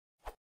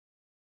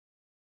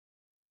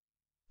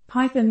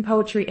Python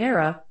poetry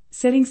error,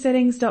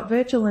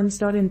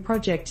 settings.virtualenv.in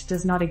project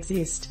does not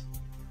exist.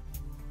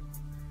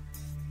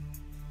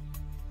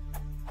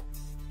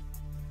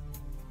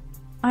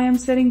 I am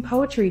setting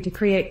poetry to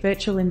create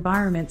virtual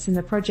environments in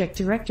the project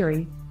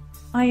directory.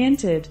 I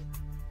entered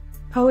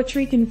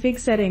poetry config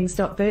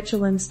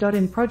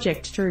settings.virtualenv.in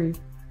project true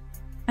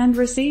and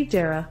received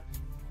error.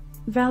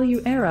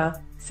 Value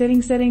error,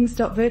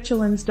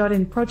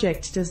 settings.virtualenv.in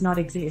project does not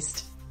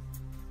exist.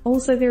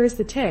 Also there is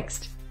the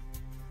text.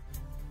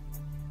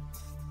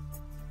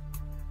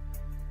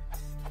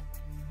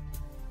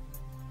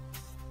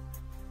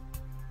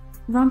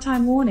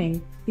 Runtime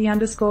warning, the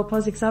 _POSIX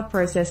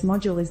subprocess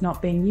module is not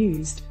being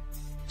used.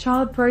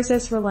 Child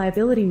process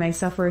reliability may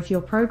suffer if your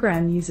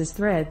program uses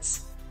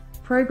threads.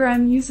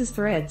 Program uses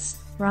threads.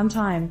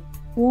 Runtime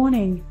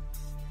warning.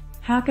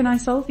 How can I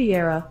solve the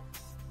error?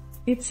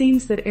 It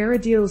seems that error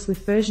deals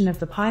with version of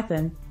the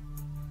Python.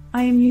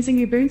 I am using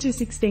Ubuntu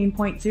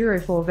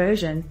 16.04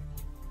 version.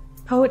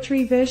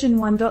 Poetry version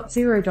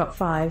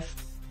 1.0.5.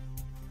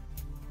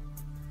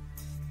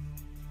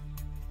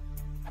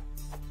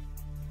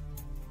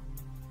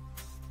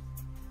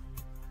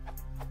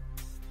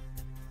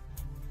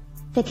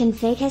 The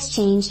config has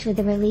changed with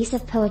the release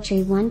of Poetry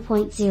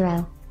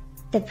 1.0.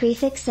 The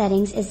prefix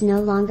settings is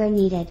no longer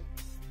needed.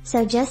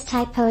 So just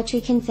type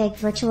poetry config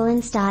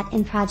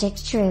virtualenv.in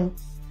project true.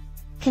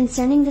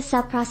 Concerning the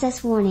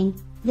subprocess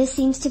warning, this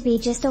seems to be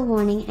just a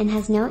warning and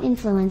has no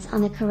influence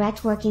on the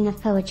correct working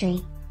of poetry.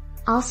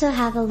 Also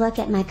have a look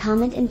at my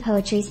comment in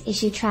Poetry's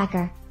issue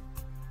tracker.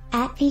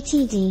 At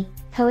PTD,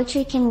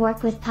 Poetry can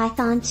work with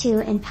Python 2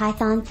 and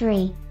Python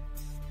 3.